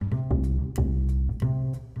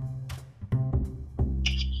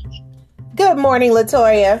Good morning,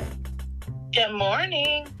 LaToya. Good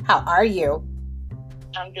morning. How are you?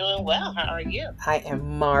 I'm doing well. How are you? I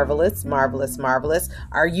am marvelous, marvelous, marvelous.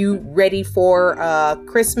 Are you ready for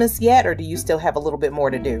Christmas yet, or do you still have a little bit more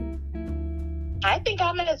to do? I think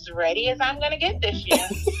I'm as ready as I'm going to get this year.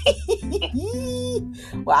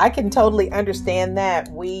 Well, I can totally understand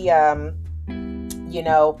that. We,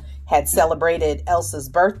 had celebrated Elsa's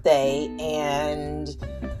birthday, and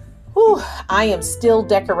I am still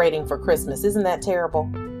decorating for Christmas. Isn't that terrible?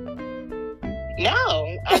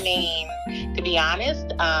 No, I mean, to be honest,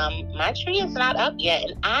 my tree is not up yet,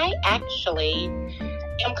 and I actually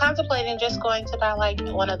am contemplating just going to buy like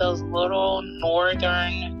one of those little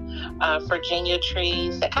northern Virginia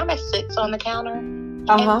trees that kind of sits on the counter, and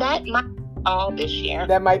that might be all this year.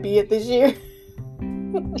 That might be it this year.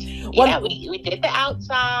 Yeah, we did the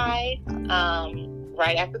outside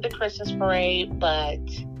right after the Christmas parade, but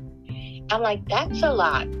I'm like, that's a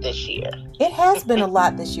lot this year. It has been a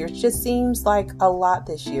lot this year. It just seems like a lot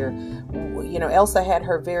this year. You know, Elsa had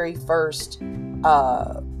her very first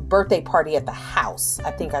birthday party at the house.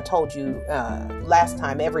 I think I told you last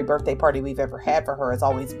time, every birthday party we've ever had for her has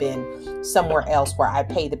always been somewhere else where I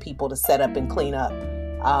pay the people to set up and clean up.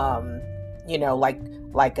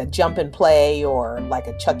 Like a jump and play, or like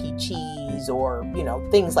a Chuck E. Cheese, or,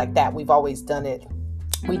 things like that. We've always done it.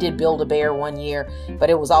 We did Build-A-Bear one year,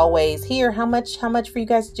 but it was always, here, how much for you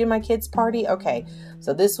guys to do my kids' party? Okay.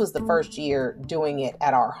 So this was the first year doing it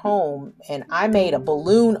at our home, and I made a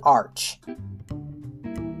balloon arch.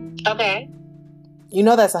 Okay.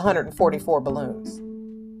 That's 144 balloons.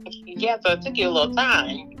 Yeah, so it took you a little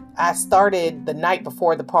time. I started the night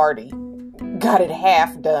before the party, got it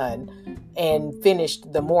half done, and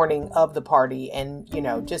finished the morning of the party, and,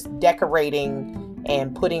 just decorating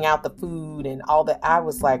and putting out the food and all that. I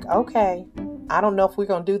was like, okay, I don't know if we're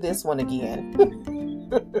going to do this one again.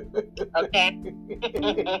 Okay.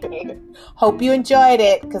 Hope you enjoyed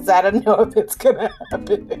it, because I don't know if it's going to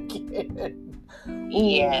happen again.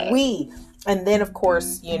 Yeah. And then, of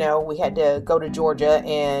course, we had to go to Georgia,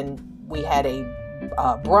 and we had a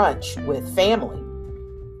brunch with family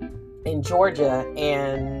in Georgia,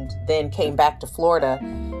 and then came back to Florida.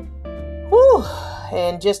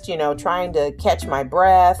 And just, trying to catch my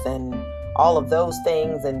breath and all of those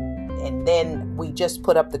things. And then we just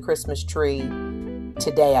put up the Christmas tree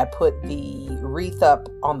today. I put the wreath up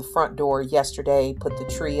on the front door yesterday, put the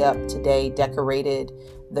tree up today, decorated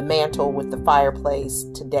the mantle with the fireplace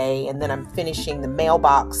today. And then I'm finishing the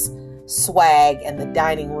mailbox swag and the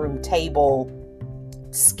dining room table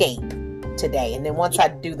scape today. And then once I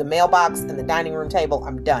do the mailbox and the dining room table,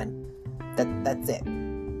 I'm done. That's it.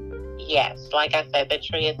 Yes, like I said, the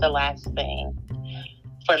tree is the last thing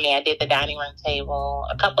for me. I did the dining room table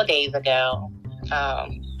a couple of days ago. But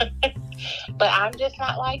I'm just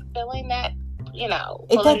not like feeling that,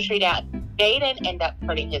 pulling the tree down. Jaden ended up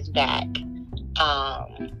hurting his back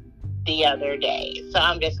the other day. So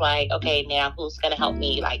I'm just like, okay, now who's going to help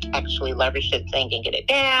me like actually leverage this thing and get it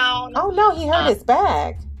down? Oh, no, he hurt his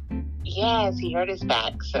back. Yes, he hurt his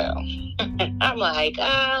back. So I'm like,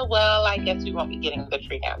 well, I guess we won't be getting the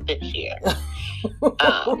tree down this year.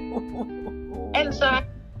 And so,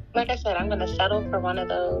 like I said, I'm going to settle for one of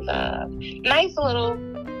those nice little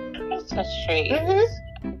Christmas trees.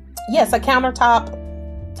 Mm-hmm. Yes, a countertop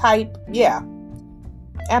type. Yeah,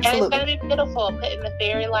 absolutely. And it's going to be beautiful. Putting the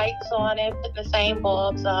fairy lights on it, putting the same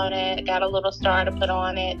bulbs on it. Got a little star to put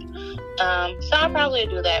on it. So I'll probably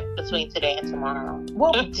do that between today and tomorrow.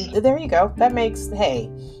 Well, there you go. That makes,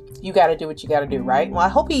 hey, you got to do what you got to do, right? Well, I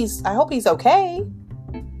hope he's okay.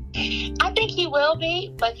 I think he will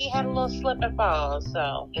be, but he had a little slip and fall,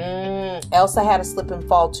 so. Elsa had a slip and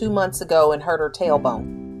fall 2 months ago and hurt her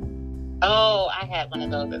tailbone. Oh, I had one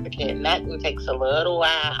of those as a kid, and that one takes a little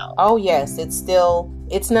while. Oh, yes. It's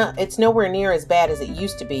nowhere near as bad as it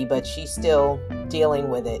used to be, but she's still dealing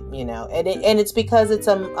with it, and it's because it's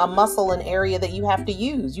a muscle and area that you have to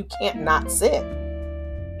use. You can't not sit.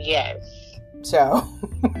 Yes. So,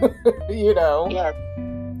 Yes.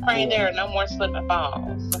 Praying there are no more slip and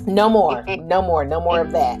falls. No more of that. No more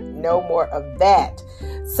of that.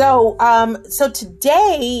 So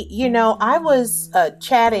today, I was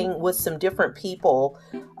chatting with some different people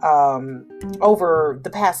over the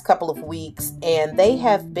past couple of weeks, and they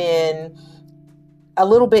have been a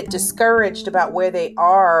little bit discouraged about where they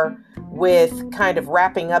are with kind of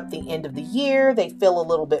wrapping up the end of the year. They feel a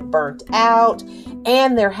little bit burnt out,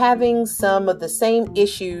 and they're having some of the same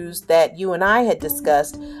issues that you and I had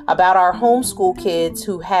discussed about our homeschool kids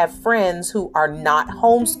who have friends who are not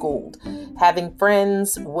homeschooled, having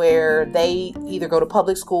friends where they either go to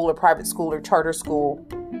public school or private school or charter school.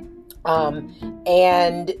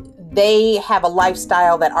 And they have a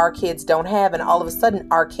lifestyle that our kids don't have, and all of a sudden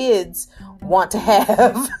our kids want to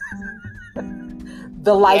have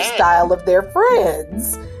the lifestyle of their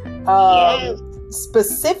friends.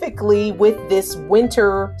 Specifically with this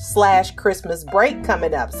winter/Christmas break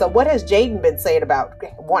coming up. So what has Jaden been saying about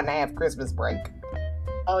wanting to have Christmas break?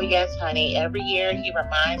 Oh, yes, honey. Every year he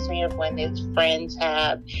reminds me of when his friends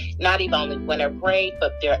have not even only winter break,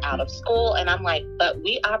 but they're out of school. And I'm like, but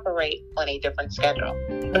we operate on a different schedule.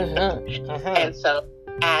 And so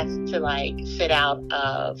asked to like sit out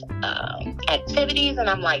of activities. And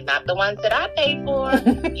I'm like, not the ones that I pay for.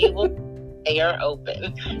 They are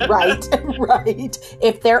open. Right.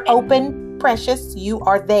 If they're open, precious, you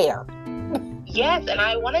are there. Yes, and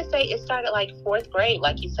I want to say it started like 4th grade,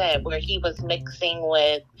 like you said, where he was mixing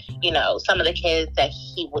with, some of the kids that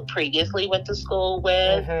he would previously went to school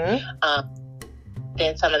with.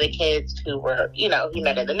 Then some of the kids who were, he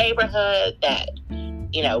met in the neighborhood that,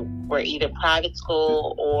 were either private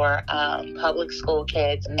school or public school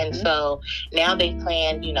kids. And so now they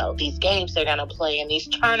plan, these games they're going to play and these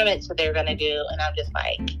tournaments that they're going to do. And I'm just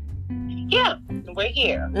like, yeah, we're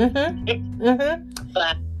here.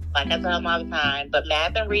 But like I tell them all the time, but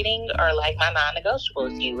math and reading are like my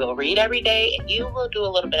non-negotiables. You will read every day and you will do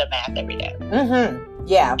a little bit of math every day.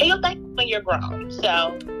 Yeah. And you'll think when you're grown.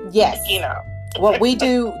 So, yes. Well, we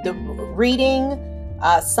do the reading,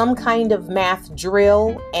 some kind of math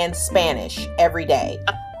drill, and Spanish every day.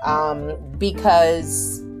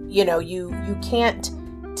 Because, you can't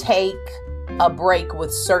take a break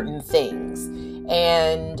with certain things.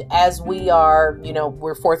 And as we are,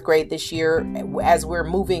 we're 4th grade this year, as we're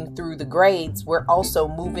moving through the grades, we're also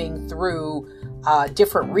moving through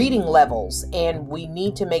different reading levels. And we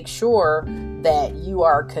need to make sure that you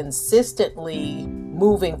are consistently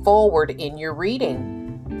moving forward in your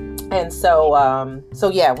reading. And so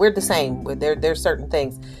yeah, we're the same. There's certain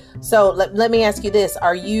things. So let me ask you this.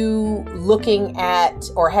 Are you looking at,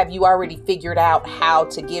 or have you already figured out how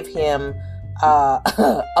to give him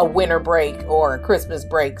a winter break or a Christmas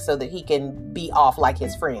break so that he can be off like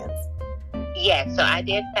his friends? Yes, so I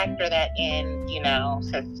did factor that in,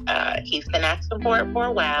 since he's been asking for it for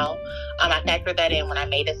a while. I factored that in when I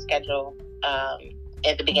made a schedule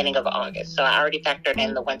at the beginning of August. So I already factored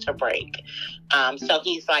in the winter break. So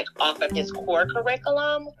he's like off of his core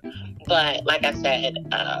curriculum. But like I said,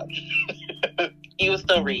 you will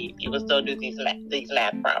still read. You will still do these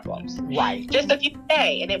math problems. Right. Just a few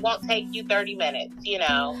days, and it won't take you 30 minutes,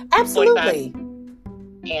 Absolutely. 45,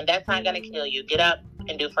 and that's not going to kill you. Get up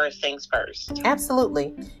and do first things first.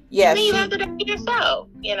 Absolutely. Yeah. You have to do it yourself,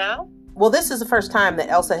 Well, this is the first time that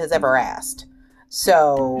Elsa has ever asked.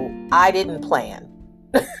 So I didn't plan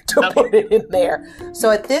to put it in there.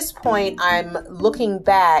 So at this point, I'm looking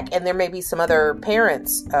back, and there may be some other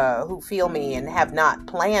parents who feel me and have not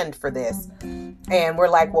planned for this. And we're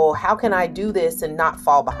like, well, how can I do this and not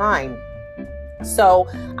fall behind? So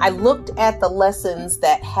I looked at the lessons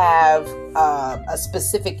that have a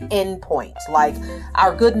specific endpoint. Like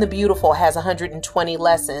our Good and the Beautiful has 120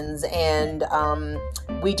 lessons, and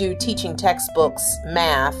we do teaching textbooks,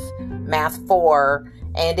 math 4,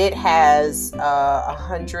 and it has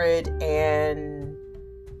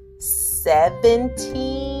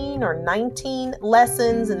 117 or 19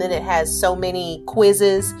 lessons, and then it has so many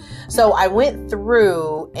quizzes. So I went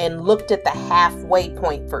through and looked at the halfway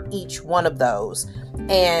point for each one of those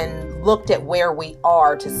and looked at where we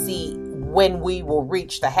are to see when we will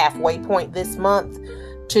reach the halfway point this month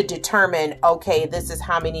to determine, okay, this is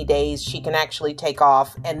how many days she can actually take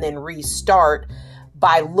off and then restart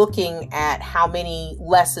by looking at how many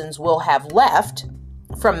lessons we'll have left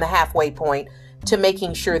from the halfway point to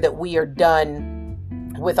making sure that we are done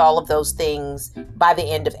with all of those things by the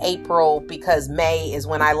end of April, because May is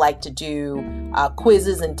when I like to do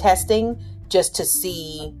quizzes and testing just to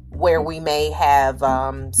see where we may have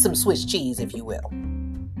some Swiss cheese, if you will.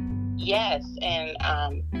 Yes, and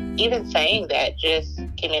even saying that, just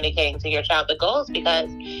communicating to your child the goals, because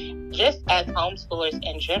just as homeschoolers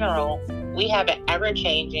in general, we have an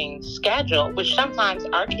ever-changing schedule, which sometimes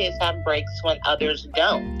our kids have breaks when others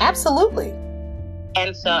don't. Absolutely.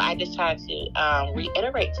 And so I just try to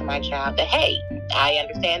reiterate to my child that, hey, I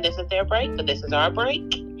understand this is their break, but this is our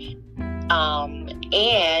break. And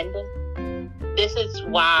this is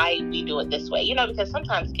why we do it this way. Because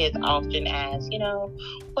sometimes kids often ask,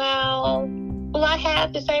 well, will I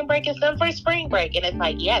have the same break as them for spring break? And it's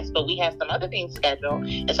like, yes, but we have some other things scheduled.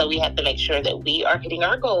 And so we have to make sure that we are hitting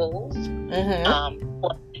our goals,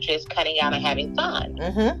 or just cutting out and having fun.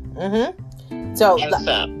 So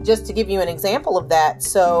just to give you an example of that,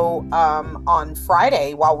 so on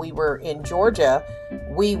Friday while we were in Georgia,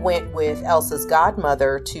 we went with Elsa's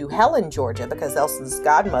godmother to Helen, Georgia, because Elsa's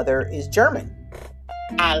godmother is German.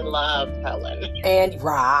 I love Helen. And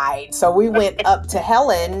right. So we went up to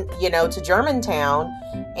Helen, to Germantown,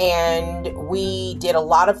 and we did a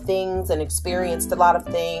lot of things and experienced a lot of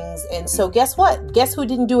things. And so guess what? Guess who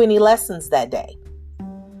didn't do any lessons that day?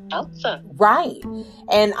 Elsa. Right.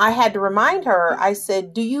 And I had to remind her, I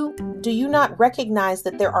said, do you not recognize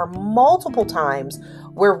that there are multiple times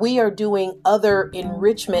where we are doing other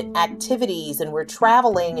enrichment activities and we're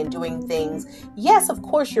traveling and doing things? Yes, of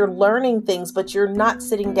course, you're learning things, but you're not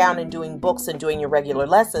sitting down and doing books and doing your regular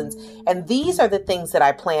lessons. And these are the things that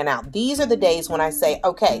I plan out. These are the days when I say,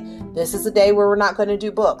 okay, this is a day where we're not going to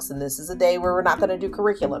do books, and this is a day where we're not going to do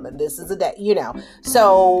curriculum, and this is a day,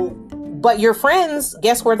 So, but your friends,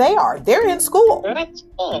 guess where they are? They're in school. They're at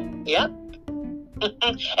school. Yep.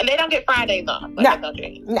 And they don't get Fridays off. No.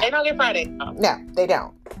 They don't get Fridays off. No, they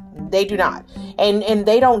don't. They do not. And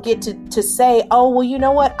they don't get to say, oh, well, you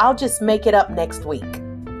know what? I'll just make it up next week.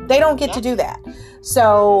 They don't get to do that.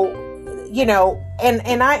 So,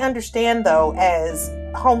 and I understand, though, as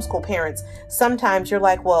homeschool parents, sometimes you're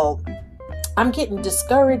like, well, I'm getting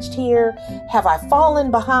discouraged here. Have I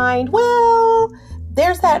fallen behind? Well,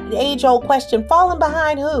 there's that age-old question. Fallen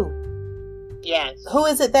behind who? Yes. Who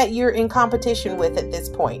is it that you're in competition with at this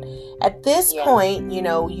point? At this point,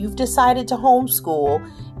 you've decided to homeschool,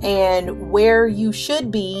 and where you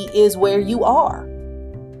should be is where you are.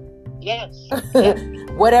 Yes.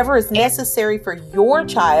 Whatever is necessary for your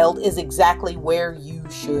child is exactly where you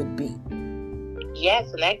should be.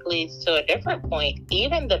 Yes, and that leads to a different point.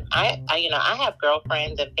 Even I have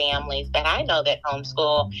girlfriends and families that I know that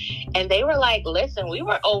homeschool, and they were like, listen, we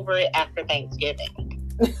were over it after Thanksgiving.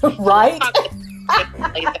 Right?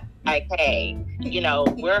 Like, hey,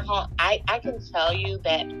 we're home. I can tell you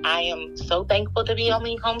that I am so thankful to be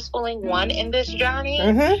only homeschooling one in this journey,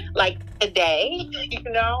 like today,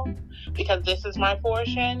 because this is my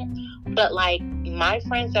portion. But like my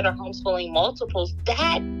friends that are homeschooling multiples,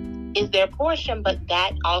 that is their portion, but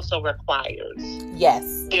that also requires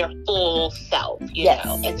their full self, you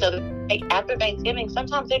know. And so like, after Thanksgiving,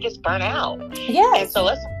 sometimes they're just burnt out. Yes. And so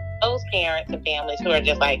let's those parents and families who are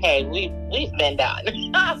just like, hey, we've been done.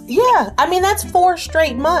 Yeah, I mean, that's 4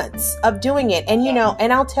 straight months of doing it. And,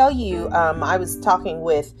 and I'll tell you, I was talking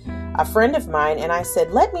with a friend of mine, and I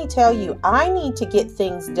said, let me tell you, I need to get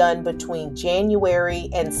things done between January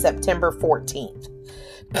and September 14th.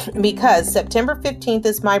 Because September 15th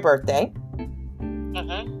is my birthday.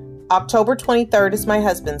 October 23rd is my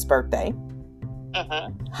husband's birthday.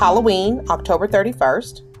 Halloween, October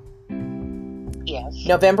 31st. Yes.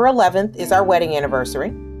 November 11th is our wedding anniversary.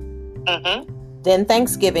 Then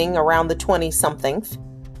Thanksgiving around the 20-somethingth.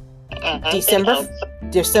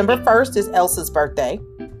 December 1st is Elsa's birthday.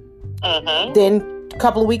 Then a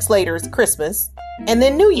couple of weeks later is Christmas. And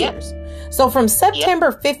then New Year's. So from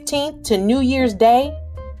September 15th to New Year's Day,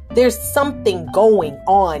 there's something going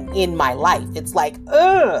on in my life. It's like,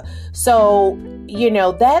 ugh. So,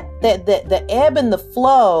 that the ebb and the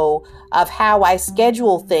flow of how I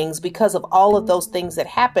schedule things because of all of those things that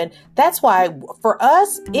happen. That's why for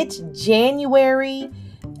us, it's January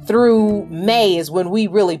through May is when we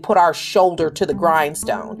really put our shoulder to the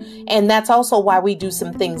grindstone. And that's also why we do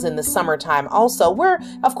some things in the summertime. Also,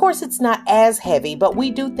 of course, it's not as heavy, but we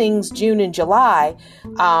do things June and July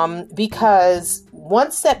because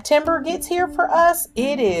once September gets here for us,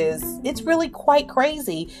 it's really quite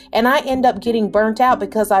crazy. And I end up getting burnt out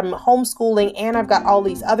because I'm homeschooling and I've got all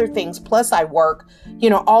these other things. Plus I work,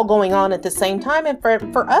 all going on at the same time. And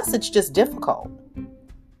for us, it's just difficult.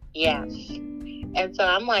 Yes. And so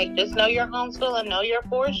I'm like, just know your homeschool and know your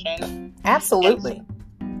portion. Absolutely.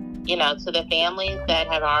 And, to the families that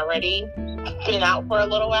have already been out for a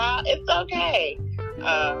little while, it's okay.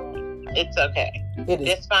 It's okay. It is.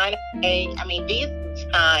 Just find a way. I mean, these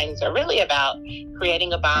times are really about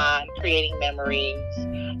creating a bond, creating memories,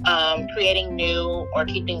 creating new or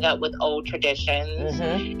keeping up with old traditions.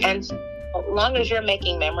 And so, as long as you're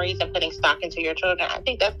making memories and putting stock into your children, I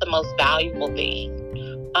think that's the most valuable thing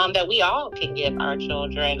that we all can give our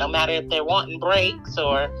children, no matter if they're wanting breaks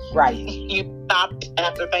or you stopped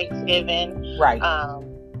after Thanksgiving. Right.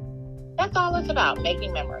 That's all it's about,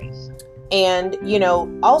 making memories. And,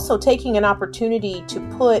 also taking an opportunity to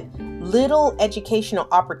put little educational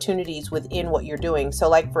opportunities within what you're doing. So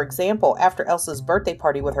like, for example, after Elsa's birthday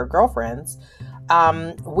party with her girlfriends,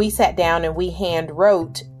 we sat down and we hand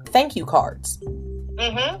wrote thank you cards.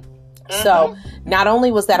 So not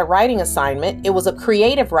only was that a writing assignment, it was a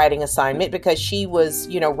creative writing assignment because she was,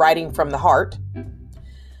 writing from the heart.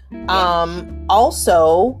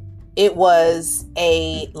 Also, it was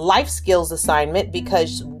a life skills assignment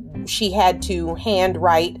because she had to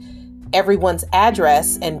handwrite everyone's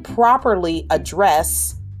address and properly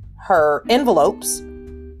address her envelopes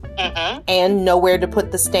and know where to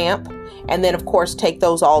put the stamp. And then, of course, take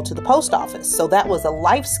those all to the post office. So that was a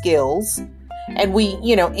life skills. And we,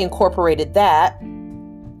 incorporated that.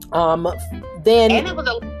 Then, and it was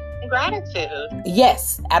a lesson in gratitude.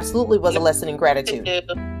 Yes, absolutely was a lesson in gratitude.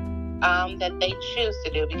 That they choose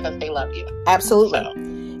to do because they love you. Absolutely.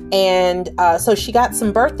 And so she got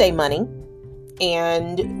some birthday money.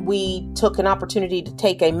 And we took an opportunity to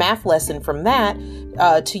take a math lesson from that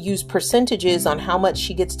to use percentages on how much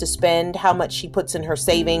she gets to spend, how much she puts in her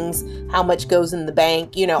savings, how much goes in the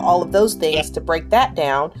bank, all of those things to break that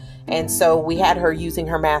down. And so we had her using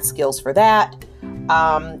her math skills for that.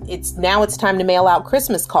 It's time to mail out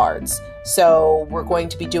Christmas cards. So we're going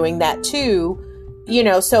to be doing that too.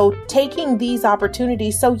 So taking these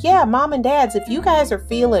opportunities. So yeah, mom and dads, if you guys are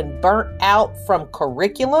feeling burnt out from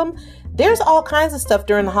curriculum, there's all kinds of stuff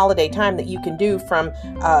during the holiday time that you can do, from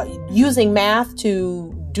using math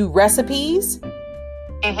to do recipes,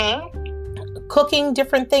 cooking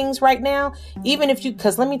different things right now.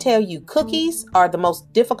 Because let me tell you, cookies are the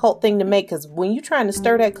most difficult thing to make, because when you're trying to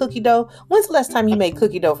stir that cookie dough, when's the last time you made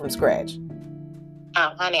cookie dough from scratch?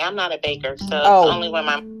 Oh, honey, I'm not a baker, so it's only when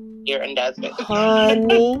my mom here and does it.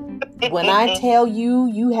 Honey, when I tell you,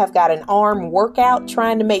 you have got an arm workout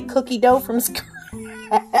trying to make cookie dough from scratch.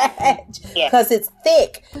 Because it's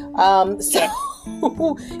thick. But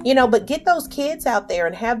get those kids out there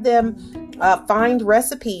and have them find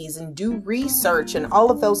recipes and do research and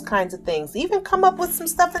all of those kinds of things. Even come up with some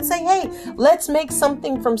stuff and say, hey, let's make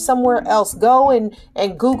something from somewhere else. Go and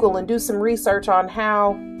Google and do some research on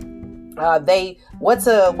how what's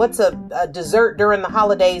a dessert during the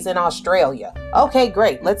holidays in Australia. Okay,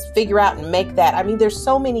 great. Let's figure out and make that. I mean, there's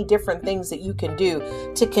so many different things that you can do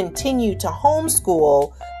to continue to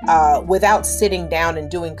homeschool without sitting down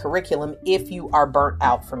and doing curriculum if you are burnt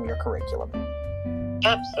out from your curriculum.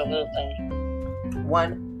 Absolutely.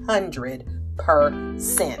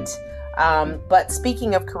 100%. But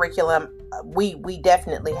speaking of curriculum, we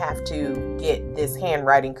definitely have to get this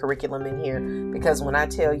handwriting curriculum in here, because when I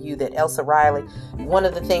tell you that Elsa Riley, one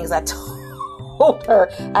of the things I told her,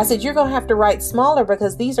 I said, you're going to have to write smaller,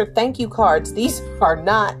 because these are thank you cards. These are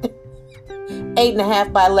not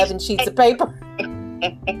 8.5 by 11 sheets of paper.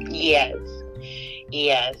 Yes.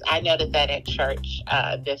 I noticed that at church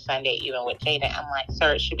this Sunday, even with Jada. I'm like,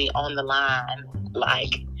 sir, it should be on the line,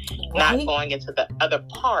 like not going into the other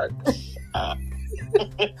parts.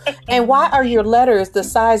 And why are your letters the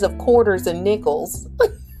size of quarters and nickels?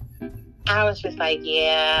 I was just like,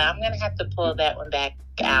 I'm going to have to pull that one back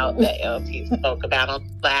out that LT spoke about on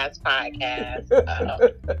the last podcast.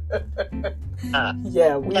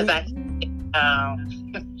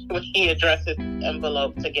 When he addressed his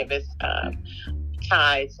envelope to give his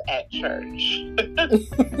tithes at church.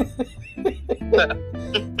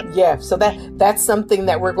 So that's something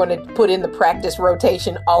that we're going to put in the practice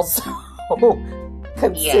rotation also.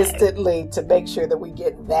 Consistently to make sure that we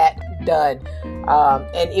get that done.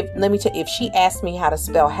 And if she asks me how to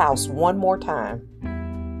spell house one more time,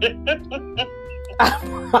 I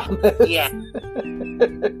promise.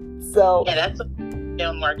 So that's what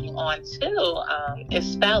I'm working on too.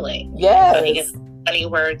 Is spelling. Yes. So he gets 20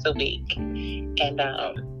 words a week, and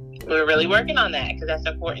we're really working on that, because that's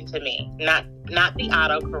important to me. Not the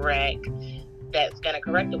autocorrect that's going to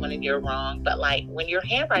correct it when you're wrong, but like when you're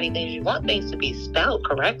handwriting things, you want things to be spelled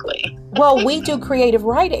correctly. Well, we do creative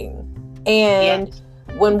writing, and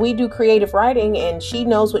when we do creative writing, and she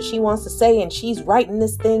knows what she wants to say, and she's writing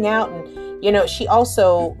this thing out, and she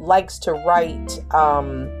also likes to write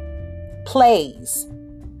plays.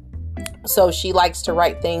 So she likes to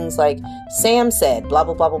write things like Sam said blah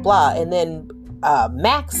blah blah blah blah, and then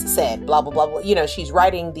Max said blah blah blah blah. She's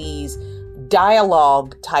writing these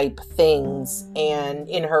dialogue type things and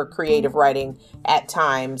in her creative writing at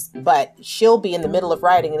times, but she'll be in the middle of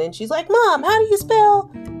writing and then she's like, Mom, how do you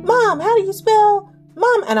spell? Mom, how do you spell?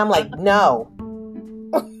 Mom? And I'm like, no.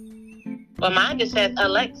 Well, mine just says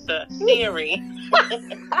Alexa, Siri.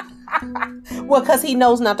 Well, because he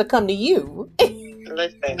knows not to come to you.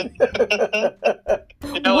 Listen.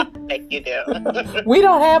 You know what I think you do. We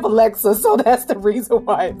don't have Alexa, so that's the reason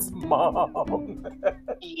why it's Mom.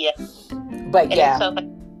 Yeah. But yeah. So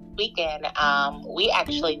weekend, we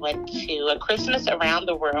actually went to a Christmas Around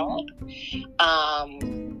the World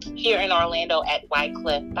here in Orlando at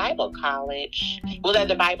Wycliffe Bible College. Well, they're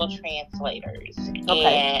the Bible translators. Okay.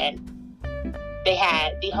 And they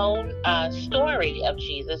had the whole story of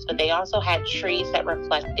Jesus, but they also had trees that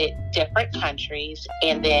reflected different countries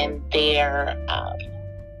and then their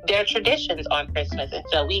traditions on Christmas. And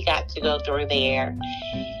so we got to go through there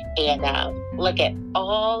and look at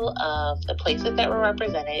all of the places that were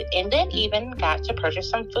represented, and then even got to purchase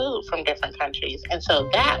some food from different countries. And so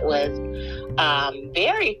that was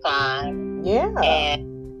very fun. Yeah. And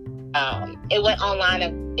it went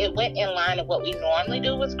in line of what we normally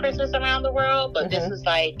do with Christmas around the world, but this is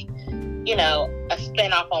like, you know, a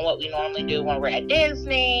spinoff on what we normally do when we're at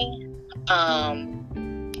Disney.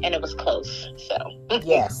 And it was close. So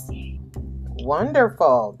yes.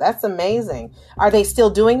 Wonderful. That's amazing. Are they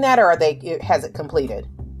still doing that, or has it completed?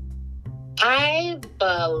 I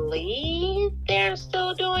believe they're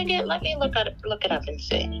still doing it. Let me look it up and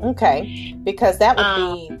see. Okay. Because that would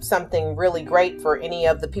be something really great for any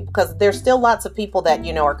of the people, because there's still lots of people that,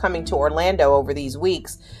 you know, are coming to Orlando over these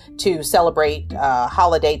weeks to celebrate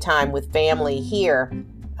holiday time with family here.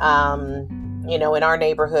 You know, in our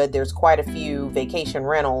neighborhood, there's quite a few vacation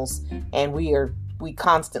rentals, and we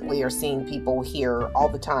constantly are seeing people here all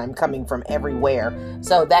the time coming from everywhere.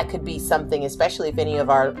 So that could be something, especially if any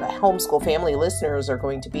of our homeschool family listeners are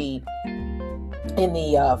going to be in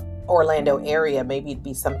the Orlando area. Maybe it'd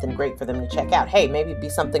be something great for them to check out. Hey, maybe it'd be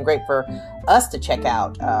something great for us to check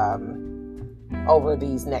out over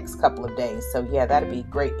these next couple of days. So yeah, that'd be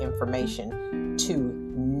great information to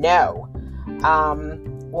know.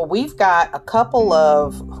 Well, we've got a couple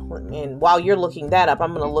of, and while you're looking that up,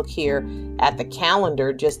 I'm going to look here at the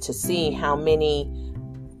calendar just to see how many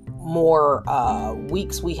more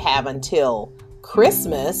weeks we have until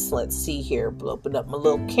Christmas. Let's see here. Open up my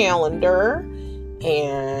little calendar.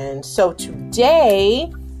 And so today,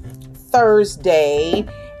 Thursday,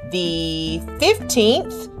 the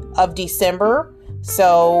 15th of December.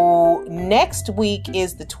 So next week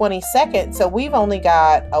is the 22nd. So we've only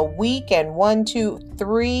got a week and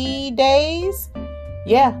 3 days.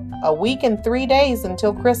 Yeah, a week and 3 days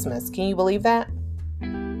until Christmas. Can you believe that?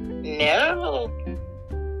 No.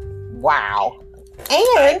 Wow.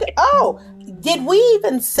 And, did we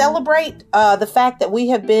even celebrate the fact that we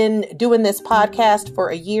have been doing this podcast for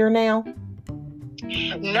a year now?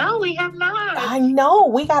 No, we have not. I know.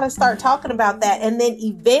 We got to start talking about that. And then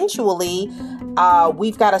eventually,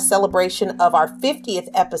 we've got a celebration of our 50th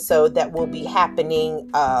episode that will be happening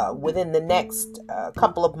within the next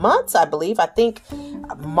couple of months, I believe. I think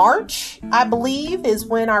March, I believe, is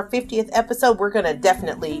when our 50th episode. We're going to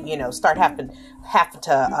definitely, you know, start having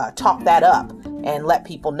to talk that up and let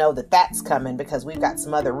people know that that's coming, because we've got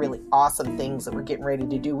some other really awesome things that we're getting ready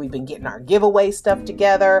to do. We've been getting our giveaway stuff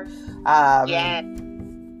together. Yeah.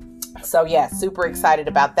 So yeah, super excited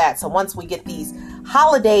about that. So once we get these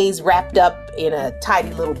holidays wrapped up in a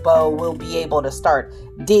tidy little bow, we'll be able to start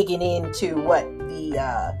digging into what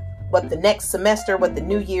the next semester, what the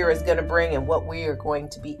new year is going to bring, and what we are going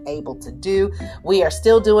to be able to do. We are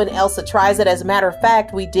still doing Elsa Tries It. As a matter of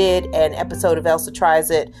fact, we did an episode of Elsa Tries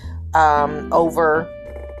It over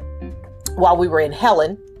while we were in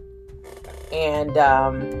Helen, and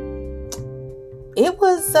it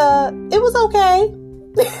was okay.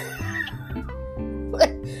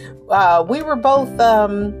 We were both,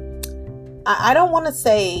 I don't want to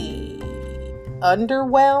say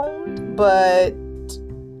underwhelmed, but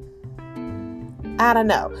I don't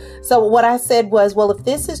know. So what I said was, well, if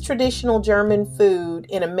this is traditional German food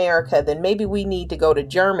in America, then maybe we need to go to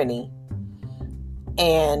Germany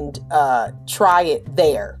and try it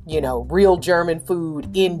there. You know, real German food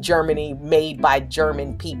in Germany made by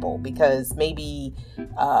German people, because maybe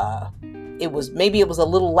it was a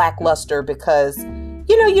little lackluster because,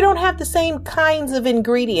 you know, you don't have the same kinds of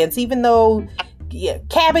ingredients, even though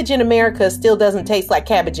cabbage in America still doesn't taste like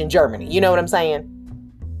cabbage in Germany. You know what I'm saying?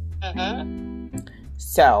 Mm-hmm.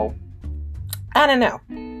 So, I don't know.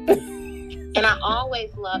 And I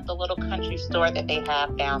always love the little country store that they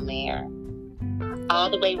have down there. All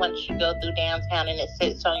the way once you go through downtown and it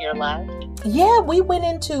sits on your left. Yeah, we went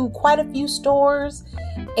into quite a few stores,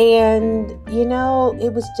 and, you know,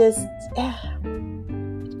 it was just,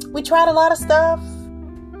 we tried a lot of stuff.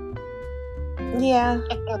 Yeah.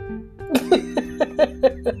 So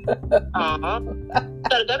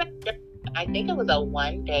to go back, I think it was a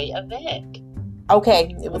one-day event.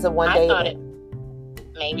 Okay, it was a one-day event. I thought it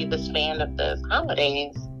maybe the span of the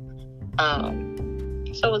holidays.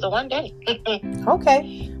 So it was a one day.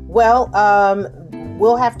 Okay. Well,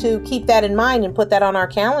 we'll have to keep that in mind and put that on our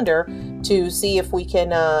calendar to see if we can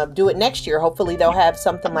do it next year. Hopefully they'll have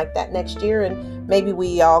something like that next year, and maybe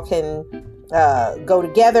we all can go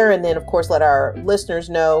together, and then of course let our listeners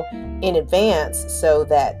know in advance so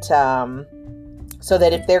that so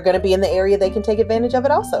that if they're going to be in the area, they can take advantage of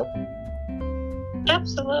it also.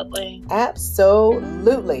 Absolutely.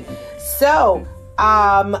 Absolutely. So,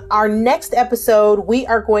 our next episode, we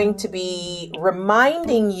are going to be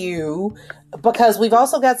reminding you, because we've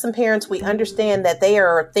also got some parents, we understand that they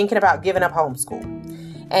are thinking about giving up homeschool.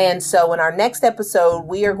 And so in our next episode,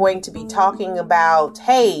 we are going to be talking about,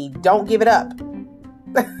 hey, don't give it up.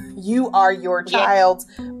 You are your child's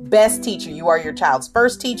best teacher. You are your child's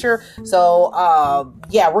first teacher. So,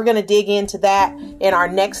 we're going to dig into that in our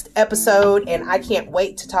next episode. And I can't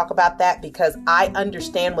wait to talk about that because I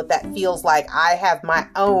understand what that feels like. I have my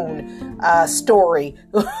own story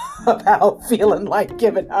about feeling like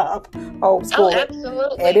giving up homeschooling. Oh,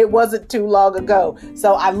 absolutely. And it wasn't too long ago.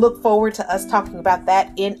 So I look forward to us talking about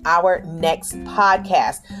that in our next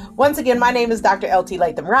podcast. Once again, my name is Dr. LT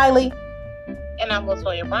Latham Riley. And I'm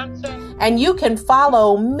LaToya Bronson. And you can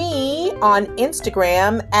follow me on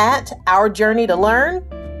Instagram at Our Journey to Learn.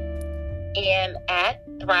 And at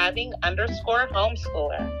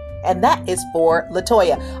thriving_homeschooler. And that is for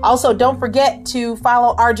LaToya. Also, don't forget to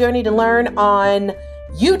follow Our Journey to Learn on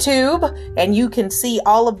YouTube, and you can see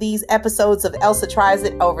all of these episodes of Elsa Tries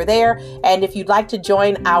It over there. And if you'd like to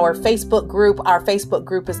join our Facebook group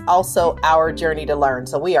is also Our Journey to Learn.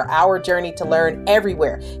 So we are Our Journey to Learn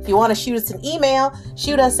everywhere. If you want to shoot us an email,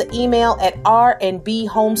 shoot us an email at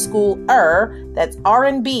rnbhomeschooler. That's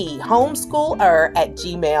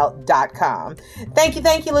rnbhomeschooler@gmail.com. Thank you,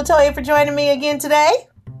 LaToya, for joining me again today.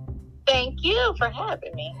 Thank you for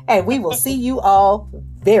having me. And we will see you all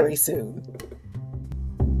very soon.